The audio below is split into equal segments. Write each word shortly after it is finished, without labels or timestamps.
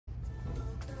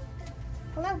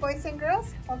Hello boys and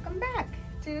girls, welcome back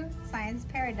to Science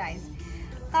Paradise.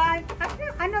 I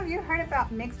know you heard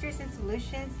about mixtures and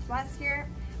solutions last year.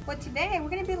 Well, today we're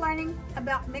going to be learning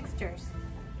about mixtures.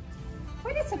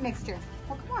 What is a mixture?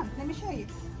 Well, come on, let me show you.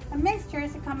 A mixture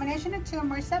is a combination of two or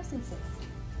more substances.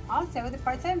 Also, the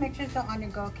parts of a mixture don't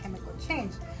undergo a chemical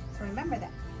change, so remember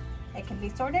that. It can be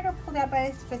sorted or pulled out by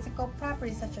its physical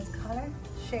properties such as color,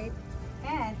 shape,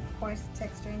 and of course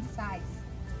texture and size.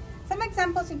 Some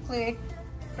examples include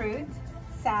fruit,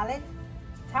 salad,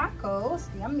 tacos,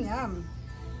 yum yum,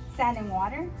 sand and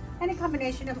water, and a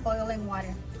combination of oil and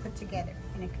water put together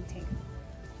in a container.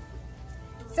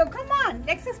 So come on,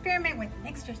 let's experiment with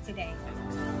mixtures today.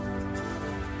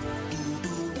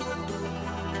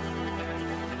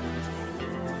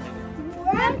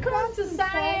 Welcome to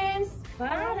Science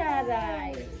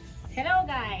Paradise. Hello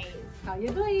guys, how you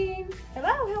doing? Hello,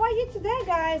 how are you today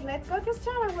guys? Let's go to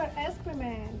start our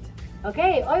experiment. Ok,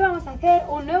 hoy vamos a hacer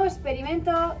un nuevo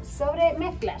experimento sobre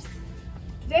mezclas.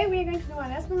 Today we are going to do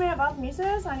an experiment about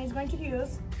mixtures and it's going to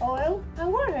use oil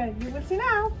and water. You will see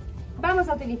now. Vamos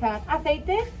a utilizar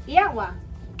aceite y agua.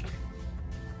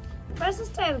 First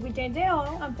step, we take the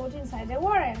oil and put inside the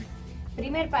water.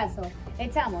 Primer paso,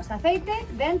 echamos aceite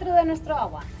dentro de nuestro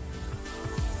agua.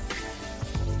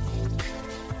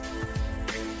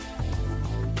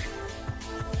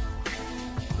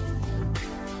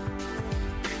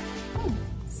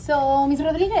 So, Miss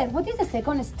Rodriguez, what is the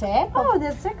second step? Oh,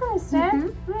 the second step?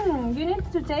 You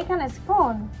need to take a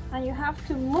spoon and you have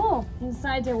to move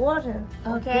inside the water.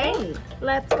 Okay.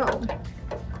 Let's go.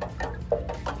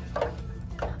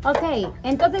 Ok,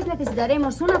 entonces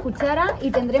necesitaremos una cuchara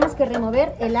y tendremos que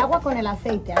remover el agua con el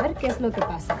aceite. A ver qué es lo que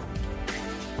pasa.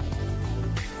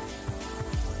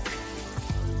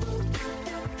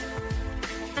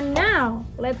 And now,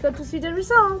 let's go to see the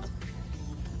result.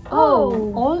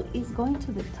 Oh, all is going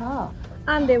to the top.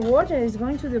 And the water is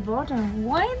going to the bottom.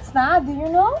 Why is that? Do you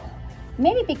know?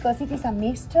 Maybe because it is a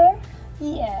mixture.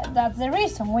 Yeah, that's the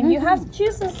reason. When you have two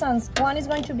substances, one is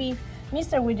going to be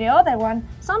mixed with the other one.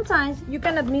 Sometimes you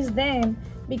cannot mix them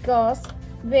because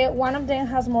one of them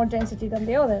has more density than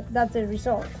the other. That's the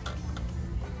result.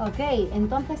 Ok,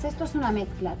 entonces esto es una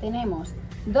mezcla. Tenemos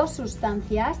dos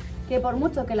sustancias que por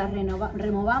mucho que las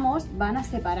removamos van a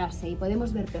separarse y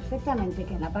podemos ver perfectamente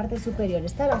que en la parte superior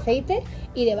está el aceite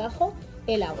y debajo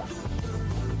el agua.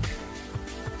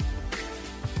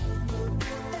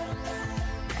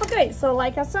 Okay, so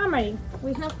like a summary,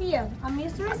 we have here a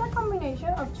mixture is a combination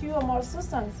of two or more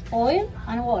substances. Oil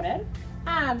and water.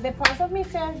 And the parts of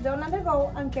mixture don't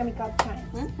undergo a chemical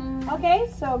change. Okay,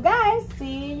 so guys,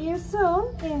 see you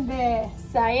soon in the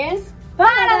Science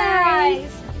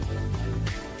Paradise!